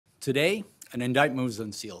Today, an indictment was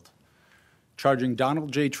unsealed, charging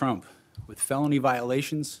Donald J. Trump with felony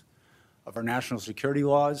violations of our national security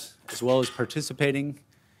laws, as well as participating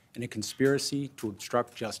in a conspiracy to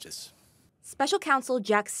obstruct justice. Special counsel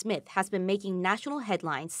Jack Smith has been making national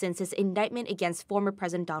headlines since his indictment against former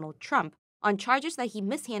President Donald Trump on charges that he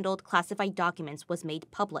mishandled classified documents was made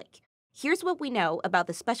public. Here's what we know about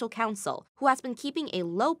the special counsel, who has been keeping a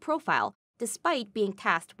low profile despite being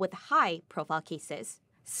tasked with high-profile cases.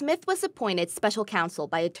 Smith was appointed special counsel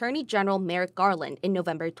by Attorney General Merrick Garland in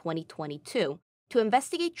November 2022 to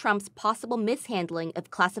investigate Trump's possible mishandling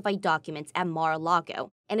of classified documents at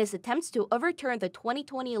Mar-a-Lago and his attempts to overturn the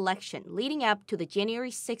 2020 election leading up to the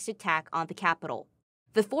January 6th attack on the Capitol.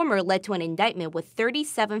 The former led to an indictment with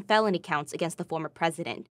 37 felony counts against the former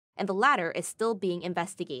president, and the latter is still being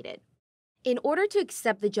investigated. In order to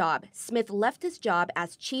accept the job, Smith left his job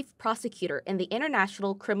as chief prosecutor in the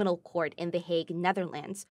International Criminal Court in The Hague,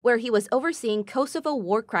 Netherlands, where he was overseeing Kosovo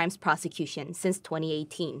war crimes prosecution since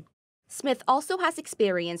 2018. Smith also has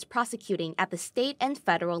experience prosecuting at the state and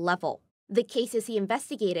federal level. The cases he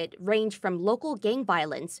investigated range from local gang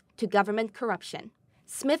violence to government corruption.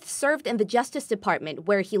 Smith served in the Justice Department,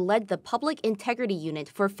 where he led the Public Integrity Unit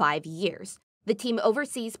for 5 years. The team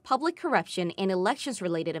oversees public corruption and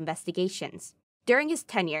elections-related investigations. During his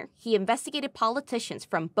tenure, he investigated politicians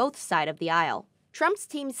from both sides of the aisle. Trump's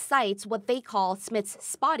team cites what they call Smith's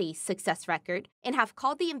spotty success record and have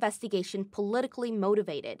called the investigation politically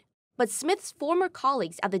motivated. But Smith's former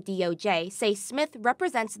colleagues at the DOJ say Smith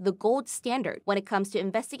represents the gold standard when it comes to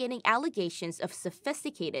investigating allegations of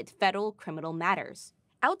sophisticated federal criminal matters.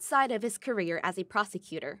 Outside of his career as a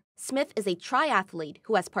prosecutor, Smith is a triathlete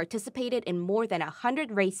who has participated in more than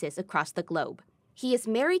 100 races across the globe. He is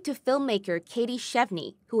married to filmmaker Katie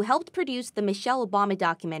Chevney, who helped produce the Michelle Obama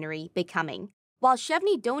documentary Becoming. While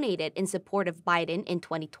Chevney donated in support of Biden in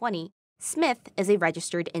 2020, Smith is a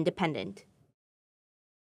registered independent.